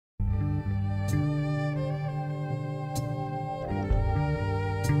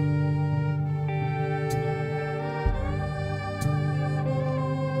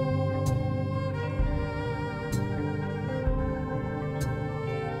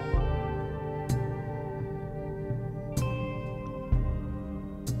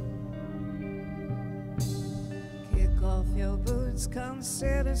words can't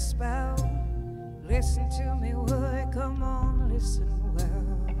set a spell. Listen to me, word, come on, listen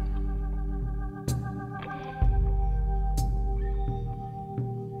well.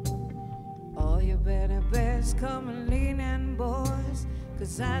 All you better best come and lean in, boys,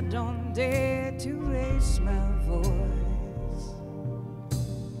 'cause I don't dare to raise my voice.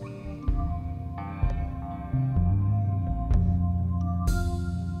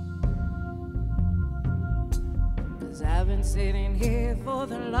 'Cause I've been sitting here for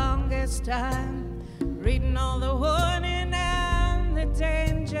the longest time, reading all the warning and the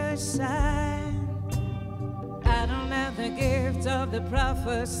danger sign. I don't have the gift of the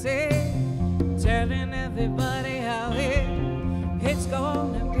prophecy, telling everybody how it's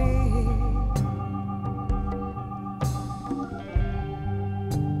gonna be.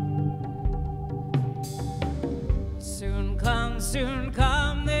 Soon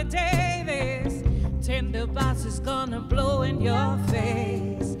come the day this tender boss is gonna blow in your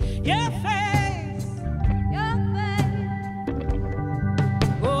face. Your face, your face.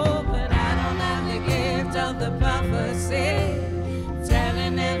 Oh, but I don't have the gift of the prophecy,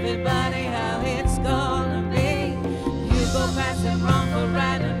 telling everybody how it's gonna be. You go passing wrong for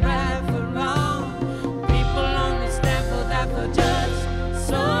right and right for wrong. People only stand for that for just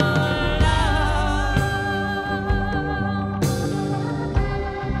so long.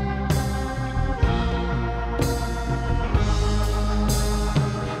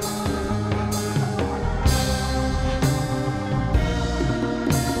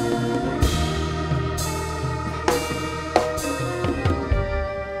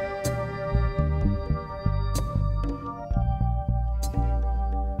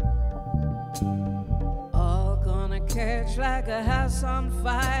 Catch like a house on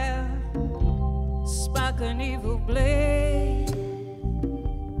fire, spark an evil blade,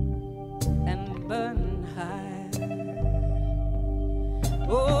 and burn high.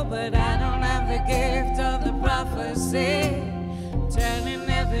 Oh, but I don't have the gift of the prophecy, telling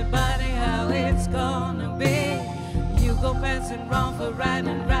everybody how it's gonna be. You go passing wrong for right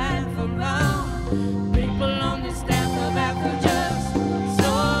and right for wrong.